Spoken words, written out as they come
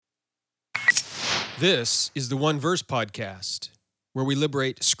This is the One Verse Podcast, where we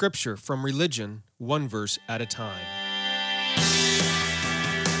liberate Scripture from religion one verse at a time.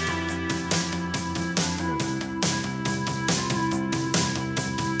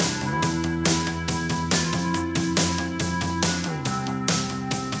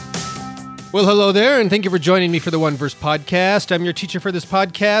 Well, hello there, and thank you for joining me for the One Verse Podcast. I'm your teacher for this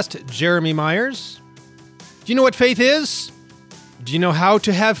podcast, Jeremy Myers. Do you know what faith is? Do you know how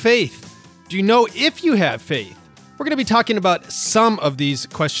to have faith? Do you know if you have faith? We're going to be talking about some of these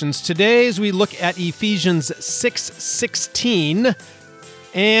questions today as we look at Ephesians 6:16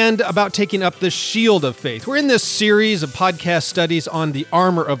 and about taking up the shield of faith. We're in this series of podcast studies on the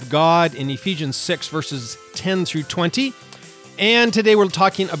armor of God in Ephesians 6 verses 10 through 20. And today we're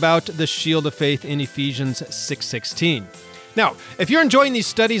talking about the shield of faith in Ephesians 6:16. Now, if you're enjoying these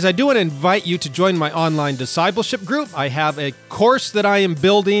studies, I do want to invite you to join my online discipleship group. I have a course that I am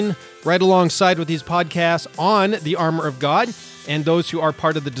building right alongside with these podcasts on the armor of God, and those who are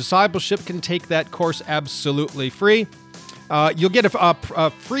part of the discipleship can take that course absolutely free. You'll get a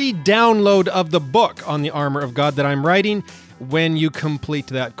free download of the book on the armor of God that I'm writing when you complete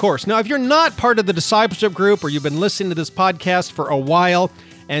that course. Now, if you're not part of the discipleship group or you've been listening to this podcast for a while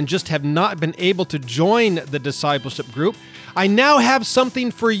and just have not been able to join the discipleship group, I now have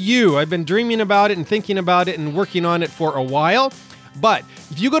something for you. I've been dreaming about it and thinking about it and working on it for a while. But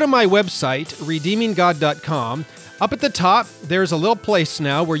if you go to my website, redeeminggod.com, up at the top, there's a little place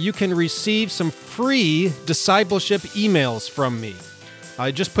now where you can receive some free discipleship emails from me.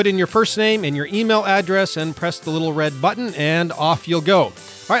 Just put in your first name and your email address and press the little red button and off you'll go. All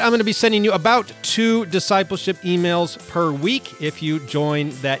right, I'm going to be sending you about 2 discipleship emails per week if you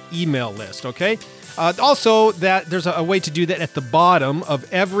join that email list, okay? Also, there's a way to do that at the bottom of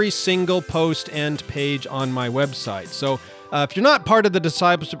every single post and page on my website. So if you're not part of the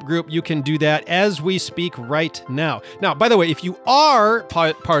discipleship group, you can do that as we speak right now. Now, by the way, if you are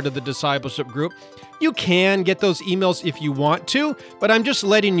part of the discipleship group, you can get those emails if you want to, but I'm just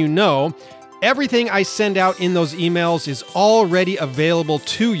letting you know everything I send out in those emails is already available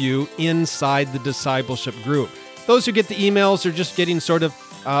to you inside the discipleship group. Those who get the emails are just getting sort of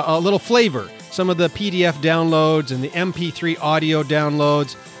a little flavor. Some of the PDF downloads and the MP3 audio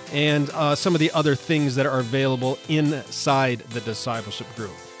downloads and some of the other things that are available inside the discipleship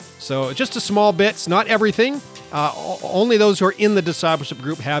group. So just a small bit, it's not everything. Only those who are in the discipleship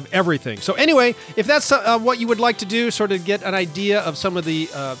group have everything. So anyway, if that's what you would like to do, sort of get an idea of some of the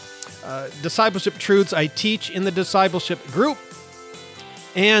discipleship truths I teach in the discipleship group,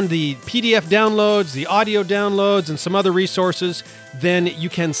 and the PDF downloads, the audio downloads, and some other resources, then you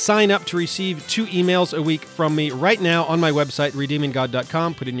can sign up to receive 2 emails a week from me right now on my website,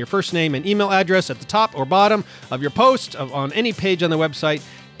 redeeminggod.com. Put in your first name and email address at the top or bottom of your post on any page on the website,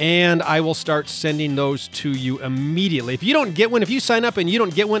 and I will start sending those to you immediately. If you don't get one, if you sign up and you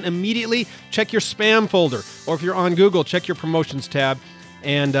don't get one immediately, check your spam folder. Or if you're on Google, check your promotions tab,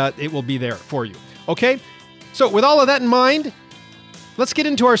 and it will be there for you. Okay? So with all of that in mind, let's get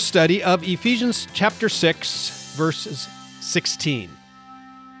into our study of Ephesians chapter 6, verses 16.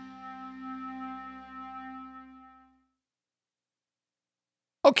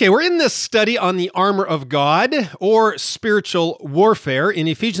 Okay, we're in this study on the armor of God, or spiritual warfare, in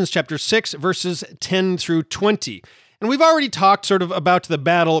Ephesians chapter 6, verses 10 through 20. And we've already talked sort of about the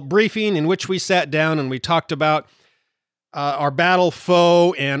battle briefing in which we sat down and we talked about our battle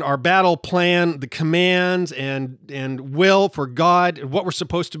foe and our battle plan, the commands and will for God, and what we're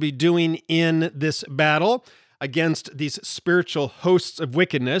supposed to be doing in this battle against these spiritual hosts of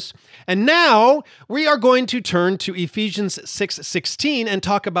wickedness. And now we are going to turn to Ephesians 6:16 and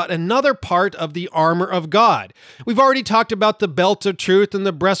talk about another part of the armor of God. We've already talked about the belt of truth and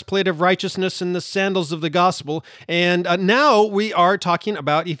the breastplate of righteousness and the sandals of the gospel. And now we are talking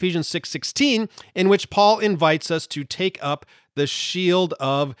about Ephesians 6:16, in which Paul invites us to take up the shield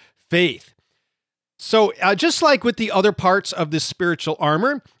of faith. So just like with the other parts of this spiritual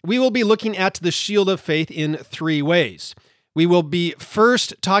armor, we will be looking at the shield of faith in 3 ways. We will be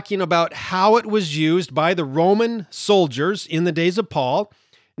first talking about how it was used by the Roman soldiers in the days of Paul.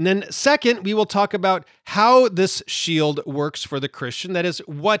 And then second, we will talk about how this shield works for the Christian. That is,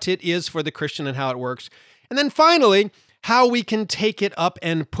 what it is for the Christian and how it works. And then finally, how we can take it up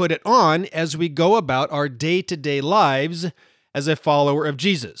and put it on as we go about our day-to-day lives as a follower of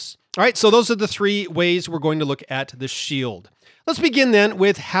Jesus. All right, so those are the 3 ways we're going to look at the shield. Let's begin then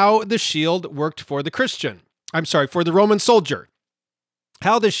with how the shield worked for the Christian. For the Roman soldier.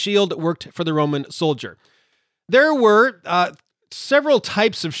 How the shield worked for the Roman soldier. There were several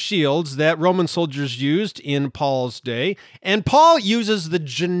types of shields that Roman soldiers used in Paul's day, and Paul uses the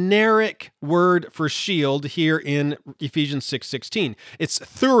generic word for shield here in Ephesians 6:16. It's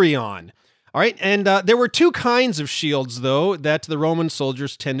thurion. All right, and there were two kinds of shields, though, that the Roman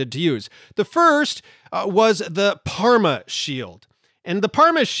soldiers tended to use. The first was the Parma shield, and the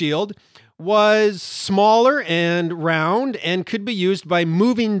Parma shield was smaller and round and could be used by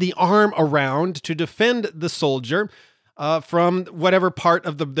moving the arm around to defend the soldier from whatever part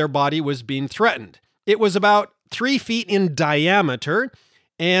of their body was being threatened. It was about 3 feet in diameter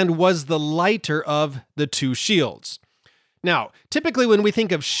and was the lighter of the two shields. Now, typically when we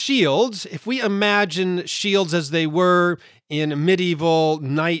think of shields, if we imagine shields as they were in medieval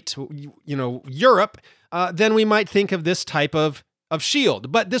knight, Europe, then we might think of this type of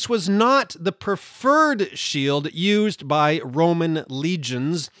shield. But this was not the preferred shield used by Roman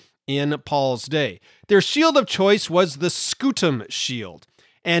legions in Paul's day. Their shield of choice was the scutum shield,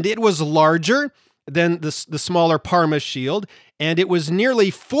 and it was larger than the smaller Parma shield, and it was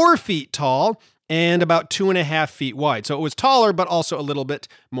nearly 4 feet tall and about 2.5 feet wide. So it was taller, but also a little bit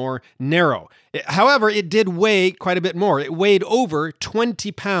more narrow. However, it did weigh quite a bit more. It weighed over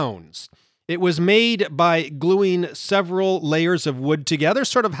 20 pounds. It was made by gluing several layers of wood together,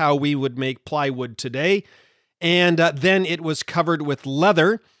 sort of how we would make plywood today. And then it was covered with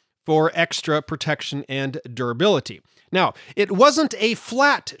leather for extra protection and durability. Now, it wasn't a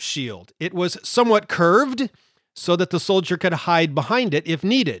flat shield. It was somewhat curved so that the soldier could hide behind it if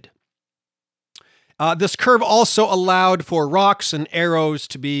needed. This curve also allowed for rocks and arrows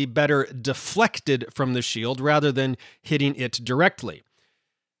to be better deflected from the shield rather than hitting it directly.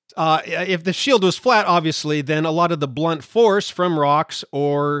 If the shield was flat, obviously, then a lot of the blunt force from rocks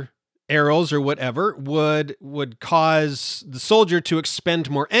or arrows or whatever would cause the soldier to expend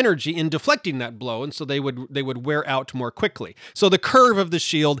more energy in deflecting that blow, and so they would wear out more quickly. So the curve of the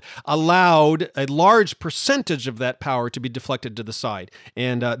shield allowed a large percentage of that power to be deflected to the side,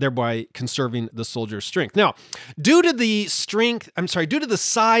 and thereby conserving the soldier's strength. Now, due to the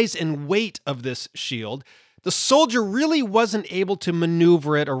size and weight of this shield, the soldier really wasn't able to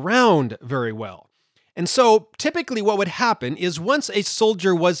maneuver it around very well. And so typically what would happen is once a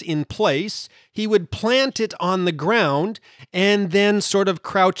soldier was in place, he would plant it on the ground and then sort of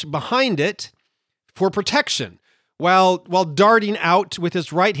crouch behind it for protection while darting out with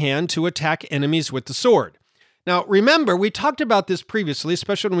his right hand to attack enemies with the sword. Now, remember, we talked about this previously,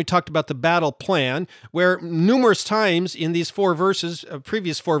 especially when we talked about the battle plan, where numerous times in these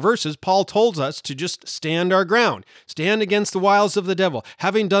previous four verses, Paul told us to just stand our ground, stand against the wiles of the devil,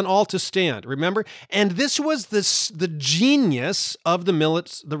 having done all to stand, remember? And this was the genius of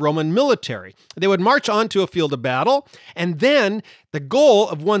the Roman military. They would march onto a field of battle, and then the goal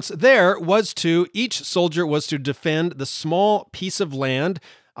of once there each soldier was to defend the small piece of land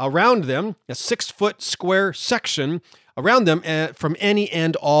around them, a 6-foot square section around them from any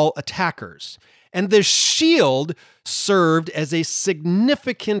and all attackers. And the shield served as a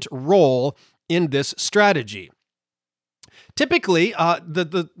significant role in this strategy. Typically,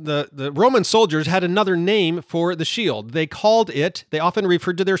 the Roman soldiers had another name for the shield. They often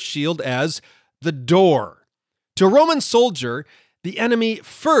referred to their shield as the door. To a Roman soldier, the enemy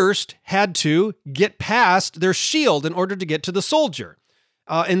first had to get past their shield in order to get to the soldier.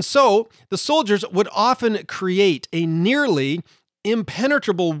 And so the soldiers would often create a nearly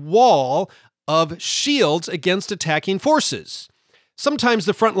impenetrable wall of shields against attacking forces. Sometimes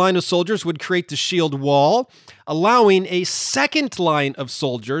the front line of soldiers would create the shield wall, allowing a second line of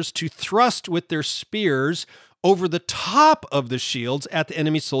soldiers to thrust with their spears over the top of the shields at the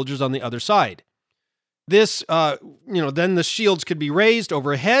enemy soldiers on the other side. This, then the shields could be raised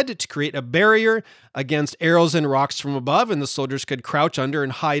overhead to create a barrier against arrows and rocks from above, and the soldiers could crouch under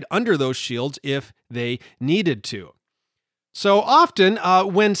and hide under those shields if they needed to. So often,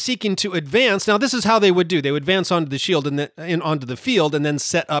 when seeking to advance, now this is how they would do. They would advance onto the shield and onto the field, and then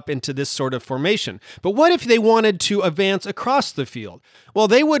set up into this sort of formation. But what if they wanted to advance across the field? Well,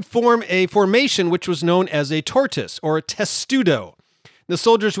 they would form a formation which was known as a tortoise or a testudo. The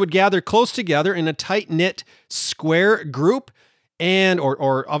soldiers would gather close together in a tight-knit square group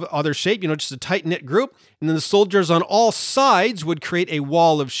or of other shape, just a tight-knit group. And then the soldiers on all sides would create a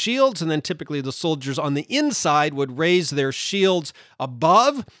wall of shields, and then typically the soldiers on the inside would raise their shields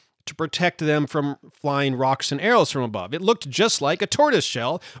above to protect them from flying rocks and arrows from above. It looked just like a tortoise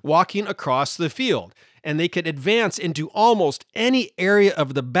shell walking across the field, and they could advance into almost any area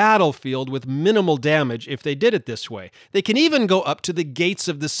of the battlefield with minimal damage if they did it this way. They can even go up to the gates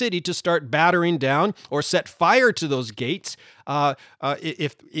of the city to start battering down or set fire to those gates by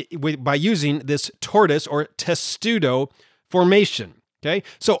using this tortoise or testudo formation. Okay,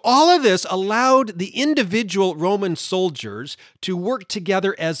 so all of this allowed the individual Roman soldiers to work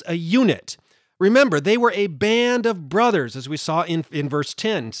together as a unit. Remember, they were a band of brothers, as we saw in verse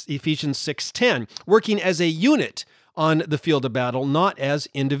 10, Ephesians 6:10, working as a unit on the field of battle, not as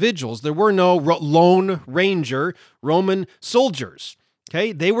individuals. There were no lone ranger Roman soldiers.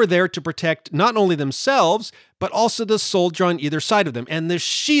 Okay, they were there to protect not only themselves, but also the soldier on either side of them. And the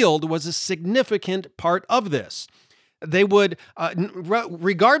shield was a significant part of this. They would,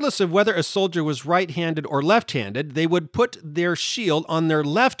 regardless of whether a soldier was right-handed or left-handed, they would put their shield on their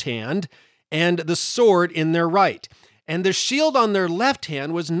left hand and the sword in their right. And the shield on their left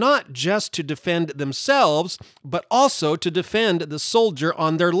hand was not just to defend themselves, but also to defend the soldier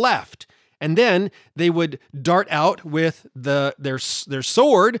on their left. And then they would dart out with their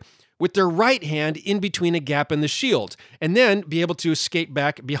sword with their right hand in between a gap in the shield, and then be able to escape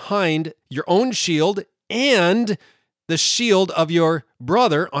back behind your own shield and the shield of your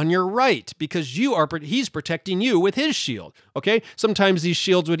brother on your right, because he's protecting you with his shield. Okay? Sometimes these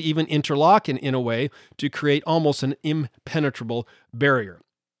shields would even interlock in a way to create almost an impenetrable barrier.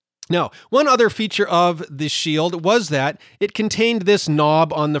 Now, one other feature of the shield was that it contained this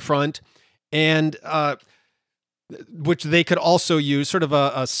knob on the front, and which they could also use, sort of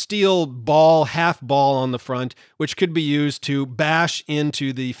a steel ball, half ball on the front, which could be used to bash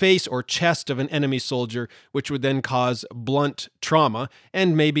into the face or chest of an enemy soldier, which would then cause blunt trauma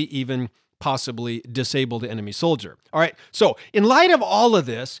and maybe even possibly disable the enemy soldier. All right, so in light of all of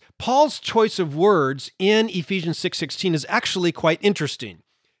this, Paul's choice of words in Ephesians 6:16 is actually quite interesting.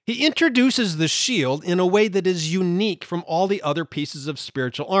 He introduces the shield in a way that is unique from all the other pieces of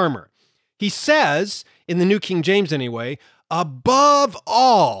spiritual armor. He says, in the New King James anyway, above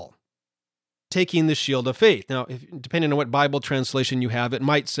all, taking the shield of faith. Now, depending on what Bible translation you have, it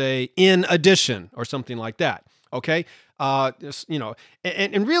might say in addition or something like that. Okay,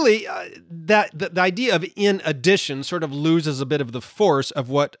 and really, the idea of in addition sort of loses a bit of the force of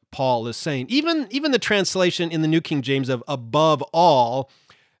what Paul is saying. Even the translation in the New King James of above all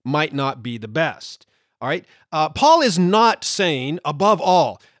might not be the best. All right, Paul is not saying above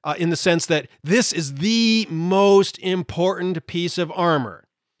all in the sense that this is the most important piece of armor.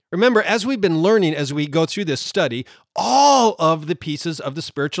 Remember, as we've been learning as we go through this study, all of the pieces of the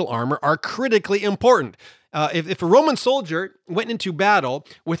spiritual armor are critically important. If a Roman soldier went into battle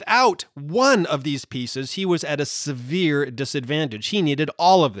without one of these pieces, he was at a severe disadvantage. He needed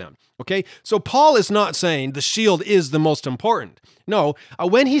all of them. Okay, so Paul is not saying the shield is the most important. No,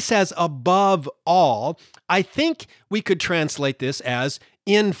 when he says above all, I think we could translate this as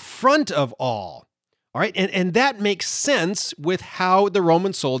in front of all. All right, and that makes sense with how the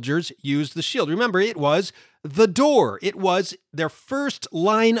Roman soldiers used the shield. Remember, it was the door. It was their first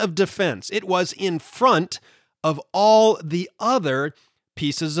line of defense. It was in front of all the other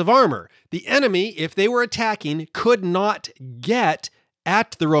pieces of armor. The enemy, if they were attacking, could not get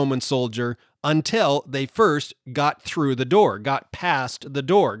at the Roman soldier until they first got through the door, got past the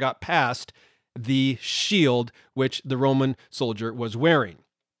door, got past the shield which the Roman soldier was wearing.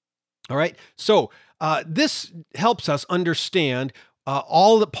 All right, so this helps us understand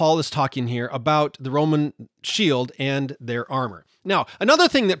all that Paul is talking here about the Roman shield and their armor. Now, another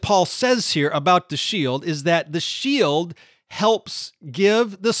thing that Paul says here about the shield is that the shield helps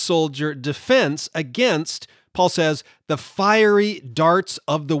give the soldier defense against, Paul says, the fiery darts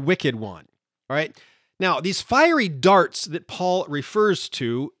of the wicked one. All right. Now, these fiery darts that Paul refers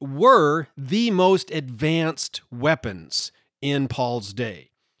to were the most advanced weapons in Paul's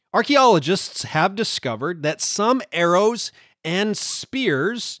day. Archaeologists have discovered that some arrows and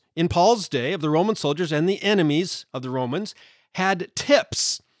spears in Paul's day of the Roman soldiers and the enemies of the Romans had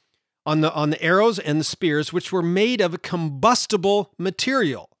tips on the arrows and the spears, which were made of combustible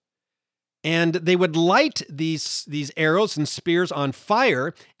material. And they would light these arrows and spears on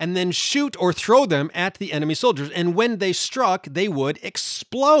fire and then shoot or throw them at the enemy soldiers. And when they struck, they would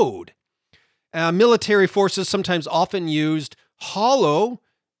explode. Military forces sometimes often used hollow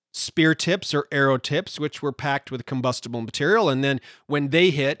spear tips or arrow tips, which were packed with combustible material. And then when they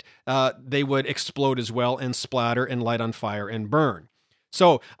hit, they would explode as well and splatter and light on fire and burn.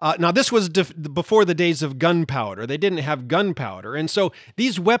 So now this was before the days of gunpowder. They didn't have gunpowder. And so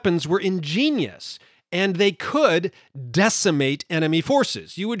these weapons were ingenious and they could decimate enemy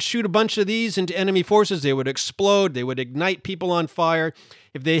forces. You would shoot a bunch of these into enemy forces. They would explode. They would ignite people on fire.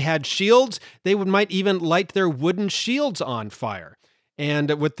 If they had shields, they might even light their wooden shields on fire. And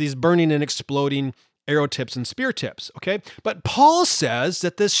with these burning and exploding arrow tips and spear tips, okay? But Paul says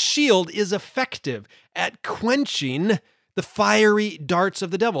that this shield is effective at quenching the fiery darts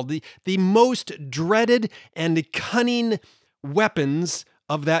of the devil, the most dreaded and cunning weapons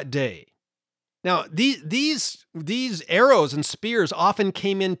of that day. Now, these arrows and spears often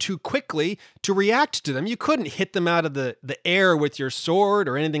came in too quickly to react to them. You couldn't hit them out of the air with your sword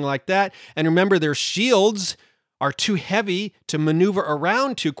or anything like that. And remember, their shields are too heavy to maneuver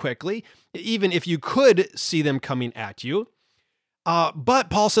around too quickly, even if you could see them coming at you. But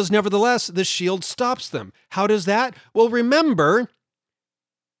Paul says, nevertheless, the shield stops them. How does that? Well, remember,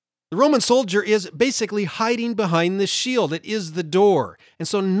 the Roman soldier is basically hiding behind the shield. It is the door. And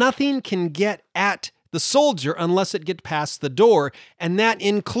so nothing can get at the soldier unless it gets past the door. And that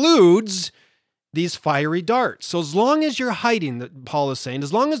includes these fiery darts. So as long as you're hiding, Paul is saying,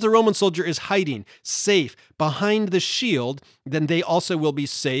 as long as the Roman soldier is hiding safe behind the shield, then they also will be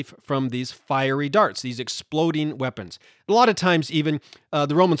safe from these fiery darts, these exploding weapons. A lot of times even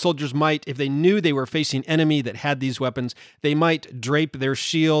the Roman soldiers might, if they knew they were facing enemy that had these weapons, they might drape their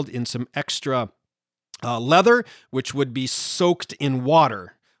shield in some extra leather, which would be soaked in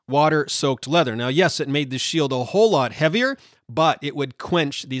water-soaked leather. Now, yes, it made the shield a whole lot heavier, but it would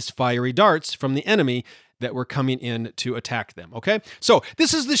quench these fiery darts from the enemy that were coming in to attack them, okay? So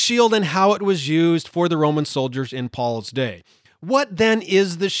this is the shield and how it was used for the Roman soldiers in Paul's day. What then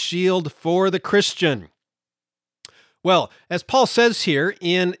is the shield for the Christian? Well, as Paul says here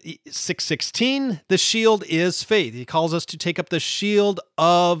in 6:16, the shield is faith. He calls us to take up the shield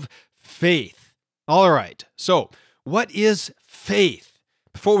of faith. All right, so what is faith?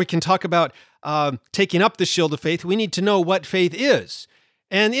 Before we can talk about taking up the shield of faith, we need to know what faith is.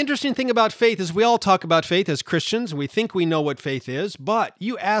 And the interesting thing about faith is we all talk about faith as Christians, and we think we know what faith is, but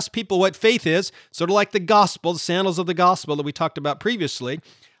you ask people what faith is, sort of like the gospel, the sandals of the gospel that we talked about previously.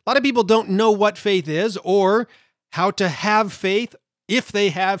 A lot of people don't know what faith is or how to have faith, if they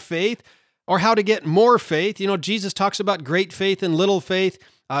have faith, or how to get more faith. You know, Jesus talks about great faith and little faith.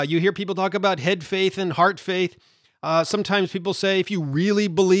 You hear people talk about head faith and heart faith. Sometimes people say, if you really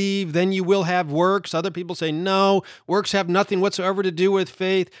believe, then you will have works. Other people say, no, works have nothing whatsoever to do with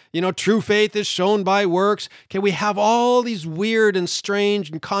faith. You know, true faith is shown by works. Okay, we have all these weird and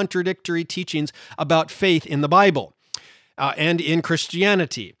strange and contradictory teachings about faith in the Bible and in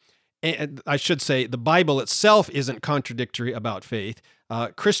Christianity. And I should say the Bible itself isn't contradictory about faith.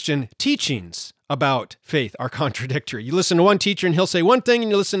 Christian teachings about faith are contradictory. You listen to one teacher and he'll say one thing, and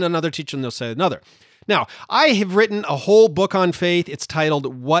you listen to another teacher and they'll say another. Now, I have written a whole book on faith. It's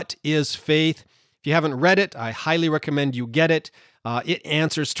titled, What is Faith? If you haven't read it, I highly recommend you get it.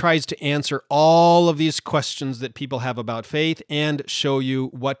 It tries to answer all of these questions that people have about faith and show you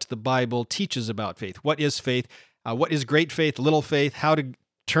what the Bible teaches about faith. What is faith? What is great faith, little faith? How to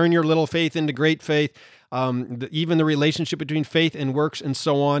turn your little faith into great faith? Even the relationship between faith and works and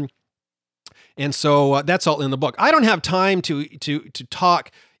so on. And so that's all in the book. I don't have time to talk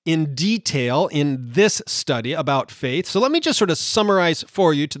in detail in this study about faith. So let me just sort of summarize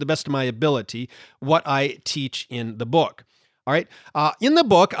for you to the best of my ability what I teach in the book. All right. In the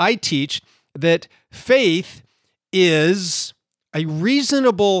book, I teach that faith is a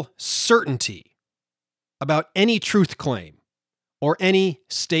reasonable certainty about any truth claim or any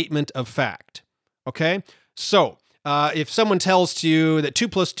statement of fact. Okay. So if someone tells you that 2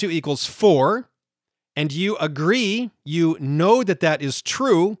 + 2 = 4, and you agree, you know that that is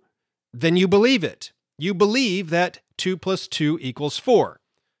true, then you believe it. You believe that 2 + 2 = 4.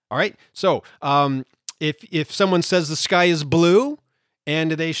 All right? So if someone says the sky is blue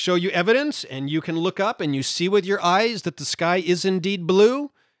and they show you evidence and you can look up and you see with your eyes that the sky is indeed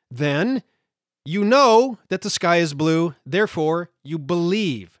blue, then you know that the sky is blue, therefore you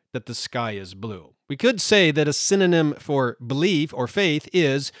believe that the sky is blue. We could say that a synonym for belief or faith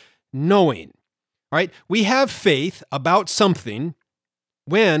is knowing. All right, we have faith about something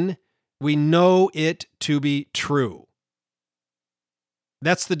when we know it to be true.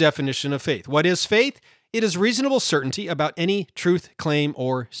 That's the definition of faith. What is faith? It is reasonable certainty about any truth, claim,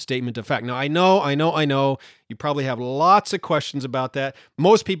 or statement of fact. Now, I know. You probably have lots of questions about that.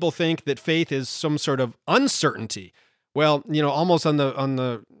 Most people think that faith is some sort of uncertainty. Well, you know, almost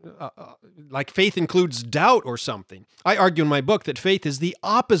like faith includes doubt or something. I argue in my book that faith is the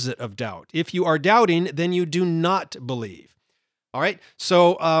opposite of doubt. If you are doubting, then you do not believe. All right.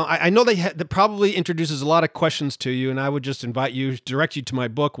 So I know that probably introduces a lot of questions to you, and I would just direct you to my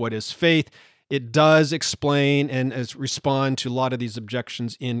book, What is Faith? It does explain and respond to a lot of these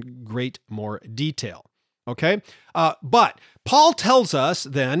objections in great more detail. Okay. But Paul tells us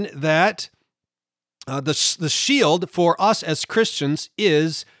then that the shield for us as Christians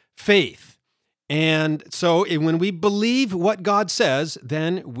is faith. And so when we believe what God says,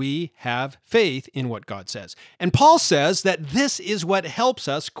 then we have faith in what God says. And Paul says that this is what helps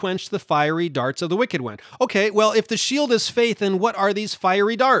us quench the fiery darts of the wicked one. Okay, well, if the shield is faith, then what are these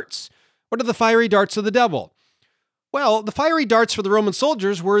fiery darts? What are the fiery darts of the devil? Well, the fiery darts for the Roman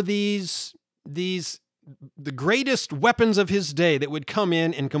soldiers were the greatest weapons of his day that would come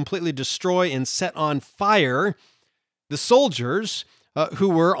in and completely destroy and set on fire the soldiers who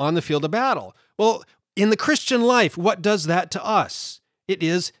were on the field of battle. Well, in the Christian life, what does that to us? It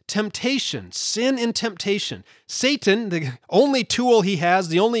is temptation, sin and temptation. Satan, the only tool he has,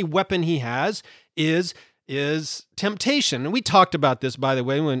 the only weapon he has is temptation. And we talked about this, by the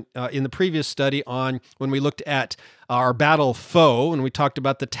way, when in the previous study when we looked at our battle foe, and we talked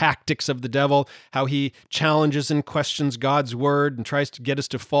about the tactics of the devil, how he challenges and questions God's word and tries to get us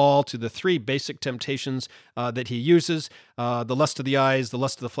to fall to the three basic temptations that he uses, the lust of the eyes, the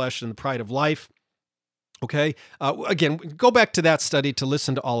lust of the flesh, and the pride of life. Okay, again, go back to that study to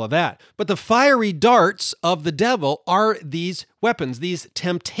listen to all of that. But the fiery darts of the devil are these weapons, these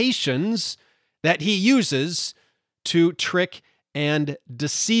temptations that he uses to trick and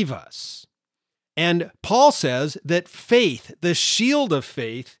deceive us. And Paul says that faith, the shield of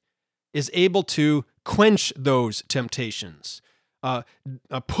faith, is able to quench those temptations,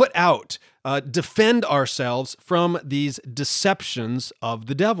 put out, defend ourselves from these deceptions of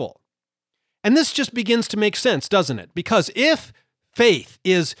the devil. And this just begins to make sense, doesn't it? Because if faith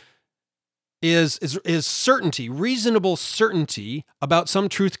is certainty, reasonable certainty about some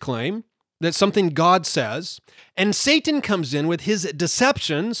truth claim, that's something God says, and Satan comes in with his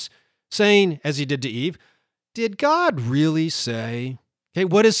deceptions, saying, as he did to Eve, did God really say? Okay,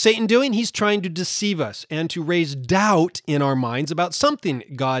 what is Satan doing? He's trying to deceive us and to raise doubt in our minds about something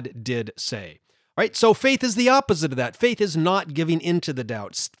God did say. All right, so faith is the opposite of that. Faith is not giving into the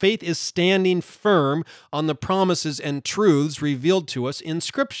doubts. Faith is standing firm on the promises and truths revealed to us in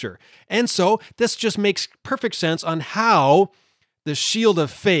Scripture. And so this just makes perfect sense on how the shield of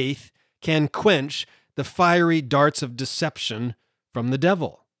faith can quench the fiery darts of deception from the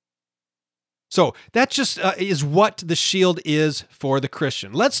devil. So that just is what the shield is for the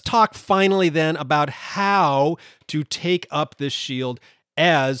Christian. Let's talk finally then about how to take up this shield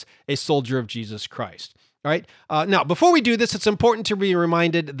as a soldier of Jesus Christ. All right. Now, before we do this, it's important to be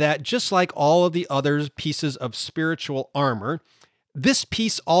reminded that just like all of the other pieces of spiritual armor, this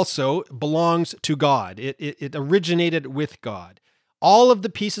piece also belongs to God. It originated with God. All of the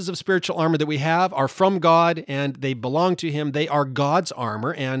pieces of spiritual armor that we have are from God, and they belong to Him. They are God's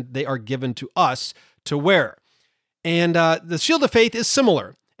armor, and they are given to us to wear. And the shield of faith is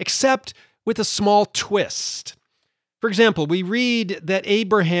similar, except with a small twist. For example, we read that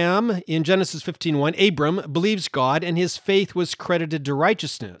Abraham, in Genesis 15:1, Abram believes God, and his faith was credited to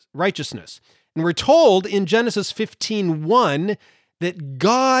righteousness. And we're told in Genesis 15:1 that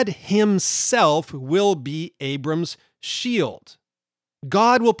God Himself will be Abram's shield.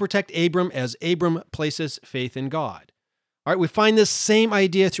 God will protect Abram as Abram places faith in God. All right, we find this same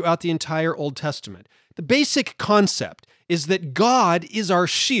idea throughout the entire Old Testament. The basic concept is that God is our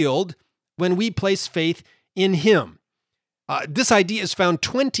shield when we place faith in Him. This idea is found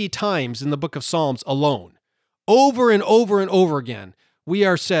 20 times in the book of Psalms alone. Over and over and over again, we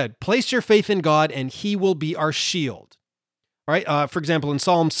are said, place your faith in God and He will be our shield. All right, for example, in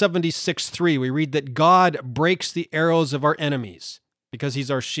Psalm 76:3, we read that God breaks the arrows of our enemies because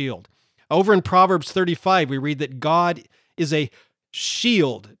He's our shield. Over in Proverbs 35, we read that God is a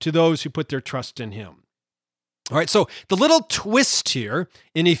shield to those who put their trust in Him. All right, so the little twist here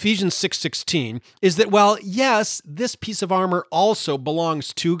in Ephesians 6:16 is that while, yes, this piece of armor also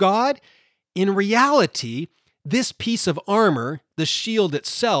belongs to God, in reality, this piece of armor, the shield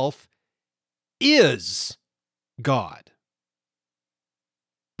itself, is God.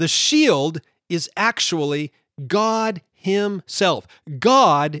 The shield is actually God Himself.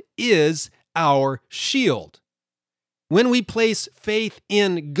 God is our shield. When we place faith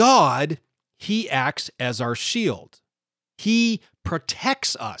in God, He acts as our shield. He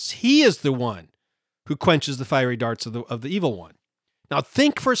protects us. He is the one who quenches the fiery darts of the evil one. Now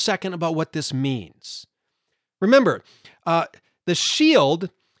think for a second about what this means. Remember, the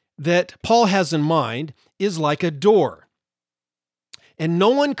shield that Paul has in mind is like a door. And no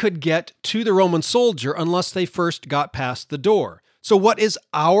one could get to the Roman soldier unless they first got past the door. So what is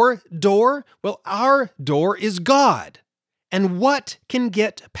our door? Well, our door is God. And what can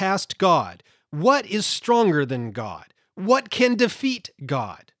get past God? What is stronger than God? What can defeat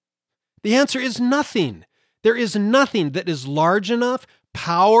God? The answer is nothing. There is nothing that is large enough,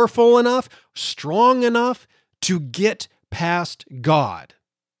 powerful enough, strong enough to get past God.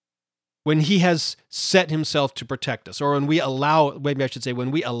 when he has set himself to protect us, or when we allow, maybe I should say,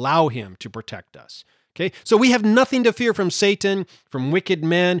 when we allow him to protect us. Okay, so we have nothing to fear from Satan, from wicked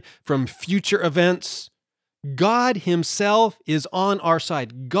men, from future events. God himself is on our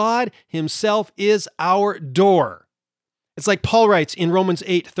side. God himself is our door. It's like Paul writes in Romans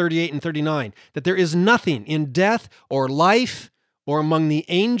 8:38 and 39, that there is nothing in death or life or among the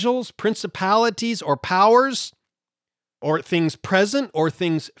angels, principalities or powers, or things present or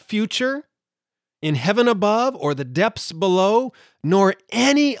things future, in heaven above or the depths below, nor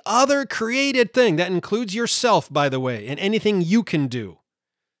any other created thing. That includes yourself, by the way, and anything you can do.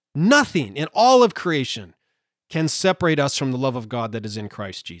 Nothing in all of creation can separate us from the love of God that is in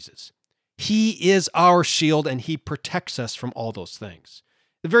Christ Jesus. He is our shield, and he protects us from all those things.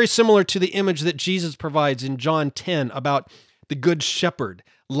 Very similar to the image that Jesus provides in John 10 about the good shepherd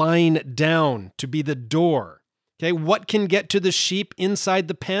lying down to be the door. Okay, what can get to the sheep inside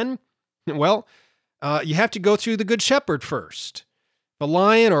the pen? Well, you have to go through the good shepherd first. If a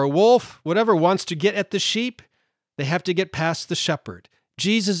lion or a wolf, whatever, wants to get at the sheep, they have to get past the shepherd.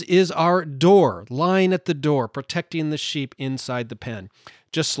 Jesus is our door, lying at the door, protecting the sheep inside the pen,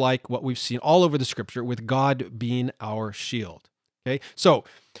 just like what we've seen all over the scripture with God being our shield. Okay, so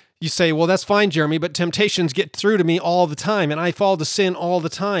you say, well, that's fine, Jeremy, but temptations get through to me all the time, and I fall to sin all the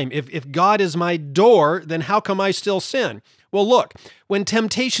time. If God is my door, then how come I still sin? Well, look, when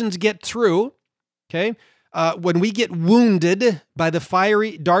temptations get through, okay, when we get wounded by the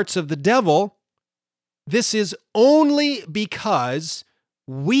fiery darts of the devil, this is only because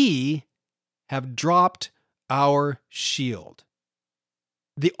we have dropped our shield.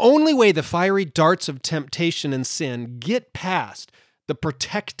 The only way the fiery darts of temptation and sin get past the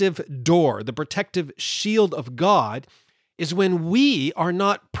protective door, the protective shield of God, is when we are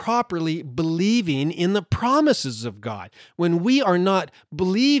not properly believing in the promises of God, when we are not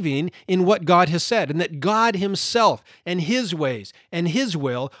believing in what God has said, and that God himself and his ways and his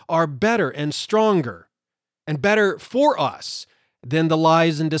will are better and stronger and better for us than the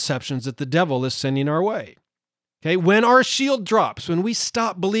lies and deceptions that the devil is sending our way. Okay, when our shield drops, when we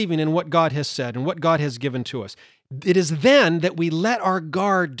stop believing in what God has said and what God has given to us, it is then that we let our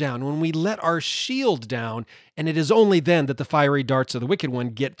guard down, when we let our shield down, and it is only then that the fiery darts of the wicked one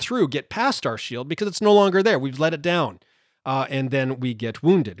get past our shield, because it's no longer there. We've let it down, and then we get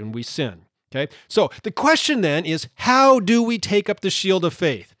wounded and we sin. Okay, so the question then is, how do we take up the shield of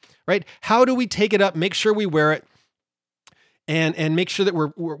faith? Right? How do we take it up? Make sure we wear it, and make sure that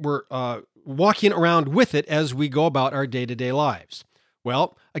we're walking around with it as we go about our day-to-day lives.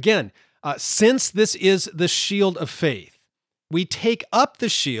 Well, again, since this is the shield of faith, we take up the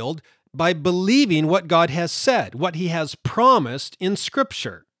shield by believing what God has said, what he has promised in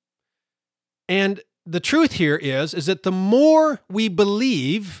Scripture. And the truth here is that the more we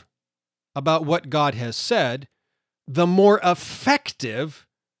believe about what God has said, the more effective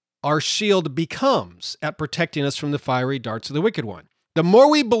our shield becomes at protecting us from the fiery darts of the wicked one. The more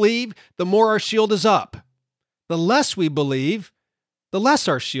we believe, the more our shield is up. The less we believe, the less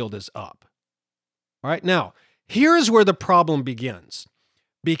our shield is up. All right, now, here's where the problem begins.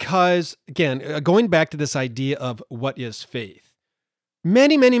 Because, again, going back to this idea of what is faith,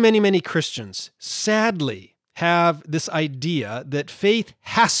 many Christians sadly have this idea that faith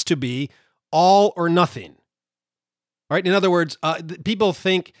has to be all or nothing. All right, in other words, people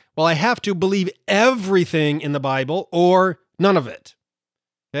think, well, I have to believe everything in the Bible or none of it.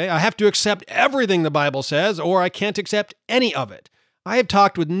 Okay, I have to accept everything the Bible says, or I can't accept any of it. I have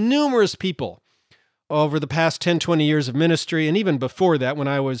talked with numerous people over the past 10, 20 years of ministry, and even before that, when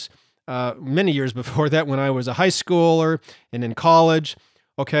I was, many years before that, when I was a high schooler and in college,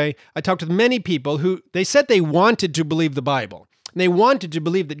 okay, I talked with many people who, they said they wanted to believe the Bible. They wanted to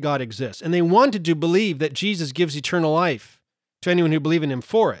believe that God exists, and they wanted to believe that Jesus gives eternal life to anyone who believes in him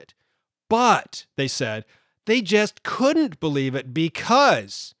for it. But, they said, they just couldn't believe it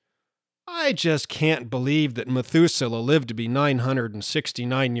because I just can't believe that Methuselah lived to be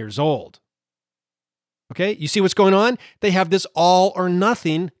 969 years old. Okay, you see what's going on? They have this all or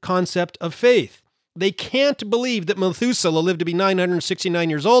nothing concept of faith. They can't believe that Methuselah lived to be 969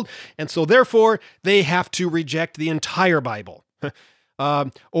 years old, and so therefore they have to reject the entire Bible.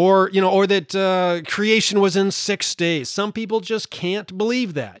 Or that creation was in 6 days. Some people just can't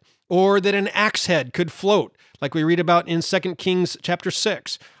believe that. Or that an axe head could float, like we read about in 2 Kings chapter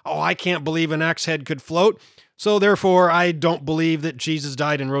 6. Oh, I can't believe an axe head could float, so therefore I don't believe that Jesus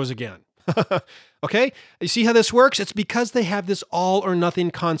died and rose again. Okay? You see how this works? It's because they have this all or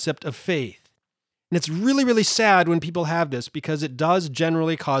nothing concept of faith. And it's really, really sad when people have this because it does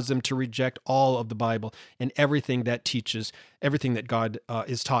generally cause them to reject all of the Bible and everything that teaches, everything that God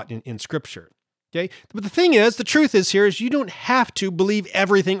is taught in Scripture. Okay? But the thing is, the truth is here is you don't have to believe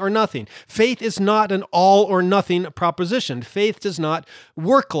everything or nothing. Faith is not an all or nothing proposition. Faith does not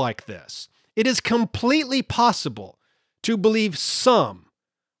work like this. It is completely possible to believe some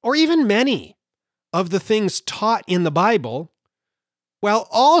or even many of the things taught in the Bible while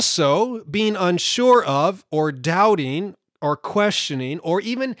also being unsure of or doubting or questioning or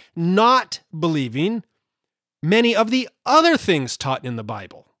even not believing many of the other things taught in the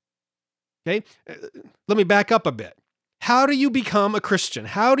Bible. Okay? Let me back up a bit. How do you become a Christian?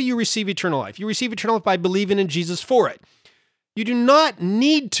 How do you receive eternal life? You receive eternal life by believing in Jesus for it. You do not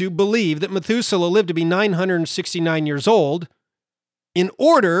need to believe that Methuselah lived to be 969 years old in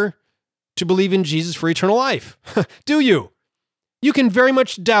order to believe in Jesus for eternal life. Do you? You can very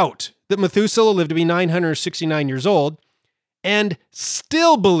much doubt that Methuselah lived to be 969 years old and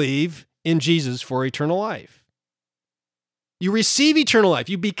still believe in Jesus for eternal life. You receive eternal life.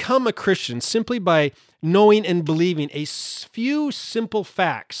 You become a Christian simply by knowing and believing a few simple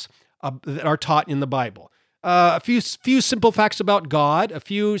facts that are taught in the Bible. A few simple facts about God, a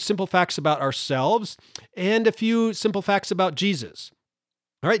few simple facts about ourselves, and a few simple facts about Jesus.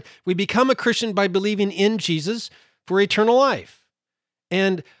 All right? We become a Christian by believing in Jesus for eternal life.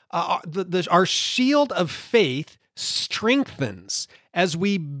 And our shield of faith strengthens as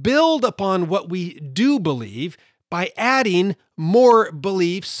we build upon what we do believe by adding more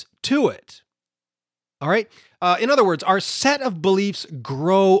beliefs to it. All right? In other words, our set of beliefs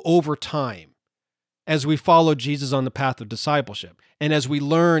grow over time as we follow Jesus on the path of discipleship and as we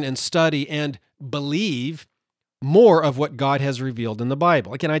learn and study and believe more of what God has revealed in the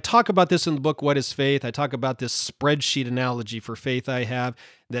Bible. Again, I talk about this in the book, What is Faith? I talk about this spreadsheet analogy for faith I have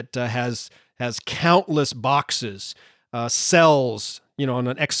that has countless boxes, cells, on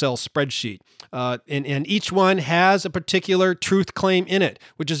an Excel spreadsheet. And each one has a particular truth claim in it,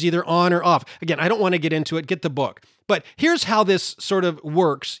 which is either on or off. Again, I don't want to get into it. Get the book. But here's how this sort of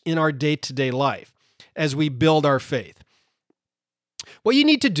works in our day-to-day life as we build our faith. What you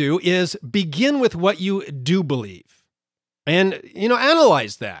need to do is begin with what you do believe and,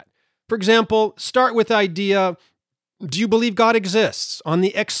 analyze that. For example, start with the idea, do you believe God exists? On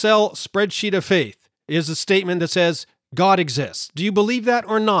the Excel spreadsheet of faith is a statement that says, God exists. Do you believe that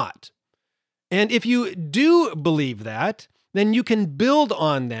or not? And if you do believe that, then you can build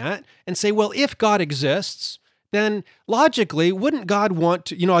on that and say, well, if God exists, then logically, wouldn't God want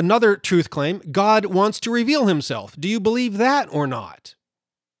to, another truth claim, God wants to reveal himself. Do you believe that or not?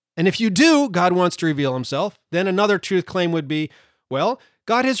 And if you do, God wants to reveal himself, then another truth claim would be, well,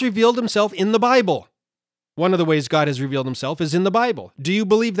 God has revealed himself in the Bible. One of the ways God has revealed himself is in the Bible. Do you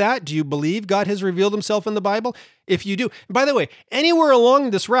believe that? Do you believe God has revealed himself in the Bible? If you do, by the way, anywhere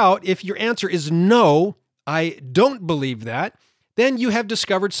along this route, if your answer is no, I don't believe that, then you have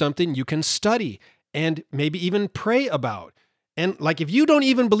discovered something you can study and maybe even pray about. And if you don't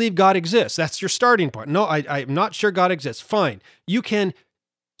even believe God exists, that's your starting point. No, I'm not sure God exists. Fine. You can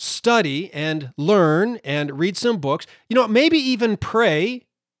study and learn and read some books. Maybe even pray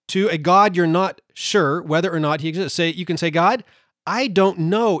to a God you're not sure whether or not he exists. You can say, God, I don't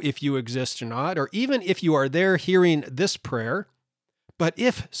know if you exist or not, or even if you are there hearing this prayer, but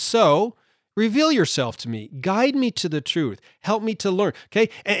if so, reveal yourself to me. Guide me to the truth. Help me to learn. Okay?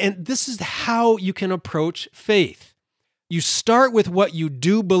 And this is how you can approach faith. You start with what you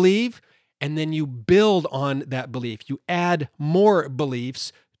do believe, and then you build on that belief. You add more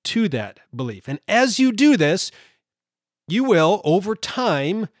beliefs to that belief. And as you do this, you will, over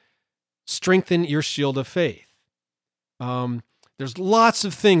time, strengthen your shield of faith. There's lots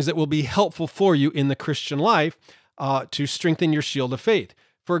of things that will be helpful for you in the Christian life to strengthen your shield of faith.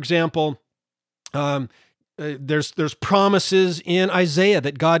 For example, there's promises in Isaiah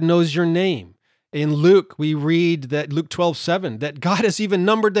that God knows your name. In Luke, we read that Luke 12:7, that God has even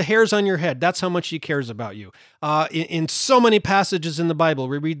numbered the hairs on your head. That's how much he cares about you. In so many passages in the Bible,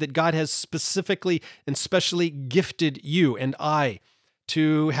 we read that God has specifically and specially gifted you and I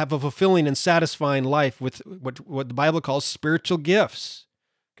to have a fulfilling and satisfying life with what the Bible calls spiritual gifts.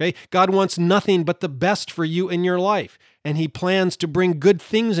 Okay? God wants nothing but the best for you in your life, and he plans to bring good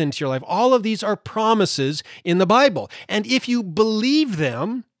things into your life. All of these are promises in the Bible. And if you believe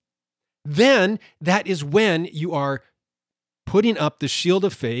them, then that is when you are putting up the shield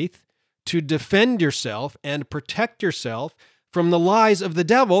of faith to defend yourself and protect yourself from the lies of the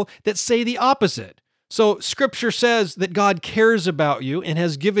devil that say the opposite. So Scripture says that God cares about you and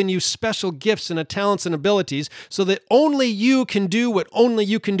has given you special gifts and talents and abilities so that only you can do what only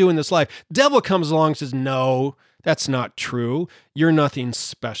you can do in this life. Devil comes along and says, no, that's not true. You're nothing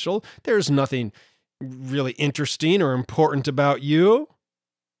special. There's nothing really interesting or important about you.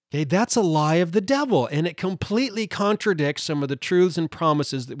 Okay, that's a lie of the devil, and it completely contradicts some of the truths and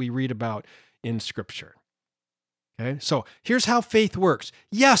promises that we read about in Scripture. Okay, so here's how faith works.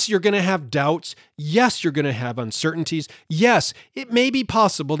 Yes, you're going to have doubts. Yes, you're going to have uncertainties. Yes, it may be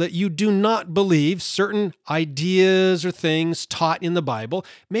possible that you do not believe certain ideas or things taught in the Bible,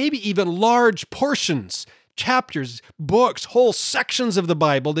 maybe even large portions, chapters, books, whole sections of the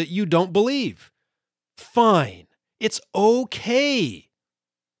Bible that you don't believe. Fine. It's okay.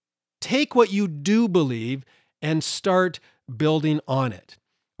 Take what you do believe and start building on it.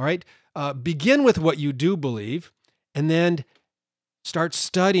 All right? Begin with what you do believe, and then start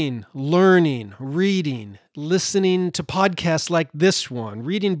studying, learning, reading, listening to podcasts like this one,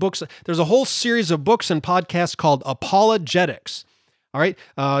 reading books. There's a whole series of books and podcasts called Apologetics. All right?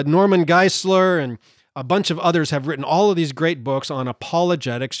 Norman Geisler and a bunch of others have written all of these great books on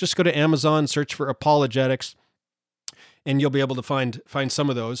apologetics. Just go to Amazon, search for apologetics, and you'll be able to find some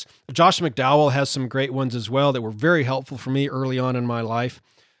of those. Josh McDowell has some great ones as well that were very helpful for me early on in my life.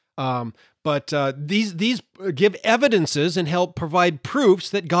 But these give evidences and help provide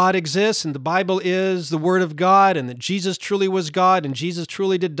proofs that God exists and the Bible is the Word of God and that Jesus truly was God and Jesus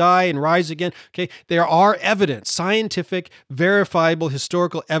truly did die and rise again. Okay, there are evidence, scientific, verifiable,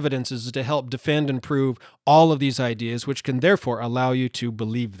 historical evidences to help defend and prove all of these ideas, which can therefore allow you to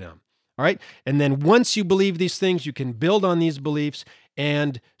believe them. All right, and then once you believe these things, you can build on these beliefs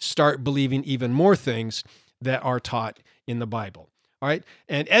and start believing even more things that are taught in the Bible. All right.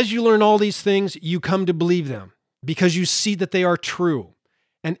 And as you learn all these things, you come to believe them because you see that they are true.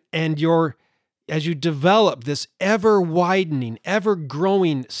 And as you develop this ever widening, ever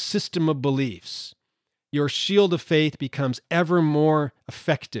growing system of beliefs, your shield of faith becomes ever more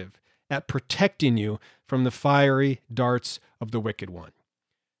effective at protecting you from the fiery darts of the wicked one.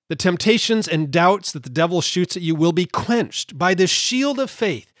 The temptations and doubts that the devil shoots at you will be quenched by the shield of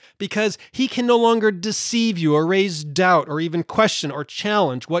faith, because he can no longer deceive you or raise doubt or even question or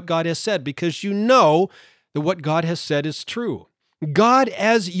challenge what God has said, because you know that what God has said is true. God,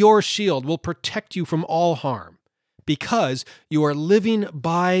 as your shield, will protect you from all harm because you are living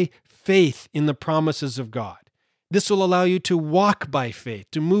by faith in the promises of God. This will allow you to walk by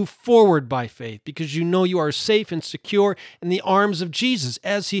faith, to move forward by faith, because you know you are safe and secure in the arms of Jesus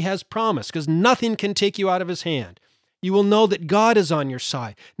as he has promised, because nothing can take you out of his hand. You will know that God is on your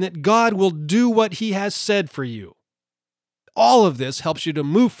side and that God will do what he has said for you. All of this helps you to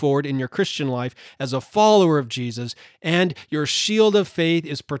move forward in your Christian life as a follower of Jesus, and your shield of faith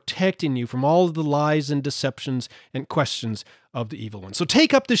is protecting you from all of the lies and deceptions and questions of the evil one. So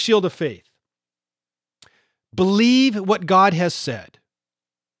take up the shield of faith. Believe what God has said.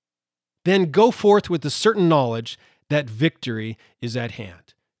 Then go forth with the certain knowledge that victory is at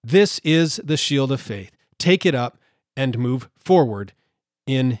hand. This is the shield of faith. Take it up and move forward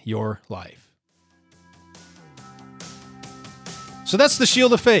in your life. So that's the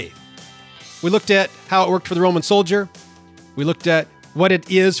shield of faith. We looked at how it worked for the Roman soldier. We looked at what it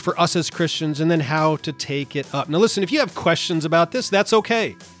is for us as Christians, and then how to take it up. Now listen, if you have questions about this, that's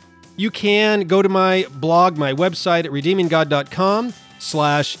okay. You can go to my blog, my website at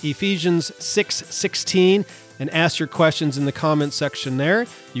redeeminggod.com/Ephesians6:16 and ask your questions in the comments section there.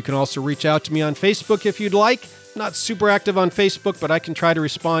 You can also reach out to me on Facebook if you'd like. Not super active on Facebook, but I can try to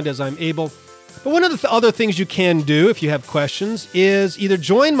respond as I'm able. But one of the other things you can do if you have questions is either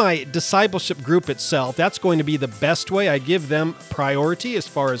join my discipleship group itself. That's going to be the best way. I give them priority as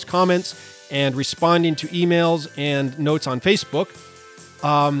far as comments and responding to emails and notes on Facebook.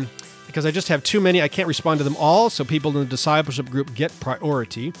 Because I just have too many, I can't respond to them all, so people in the discipleship group get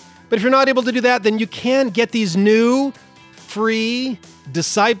priority. But if you're not able to do that, then you can get these new free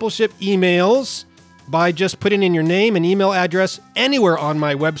discipleship emails by just putting in your name and email address anywhere on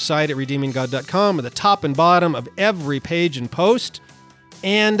my website at redeeminggod.com at the top and bottom of every page and post.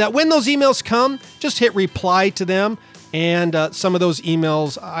 And when those emails come, just hit reply to them. And some of those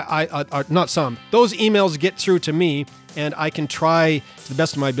emails, those emails get through to me, and I can try to the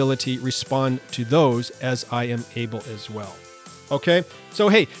best of my ability respond to those as I am able as well. Okay? So,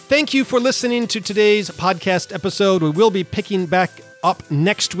 hey, thank you for listening to today's podcast episode. We will be picking back up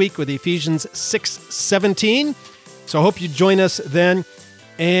next week with Ephesians 6:17. So I hope you join us then.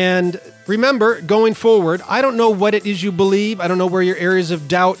 And remember, going forward, I don't know what it is you believe. I don't know where your areas of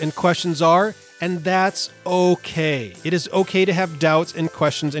doubt and questions are. And that's okay. It is okay to have doubts and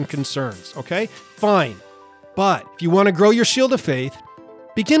questions and concerns, okay? Fine. But if you want to grow your shield of faith,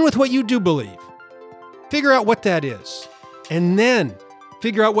 begin with what you do believe. Figure out what that is. And then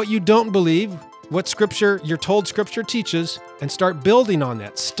figure out what you don't believe, what Scripture, you're told Scripture teaches, and start building on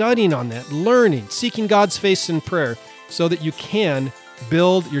that, studying on that, learning, seeking God's face in prayer so that you can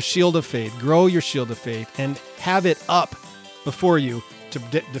build your shield of faith, grow your shield of faith, and have it up before you to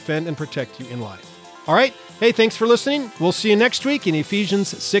defend and protect you in life. All right? Hey, thanks for listening. We'll see you next week in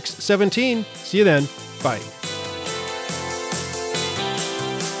Ephesians 6:17. See you then. Bye.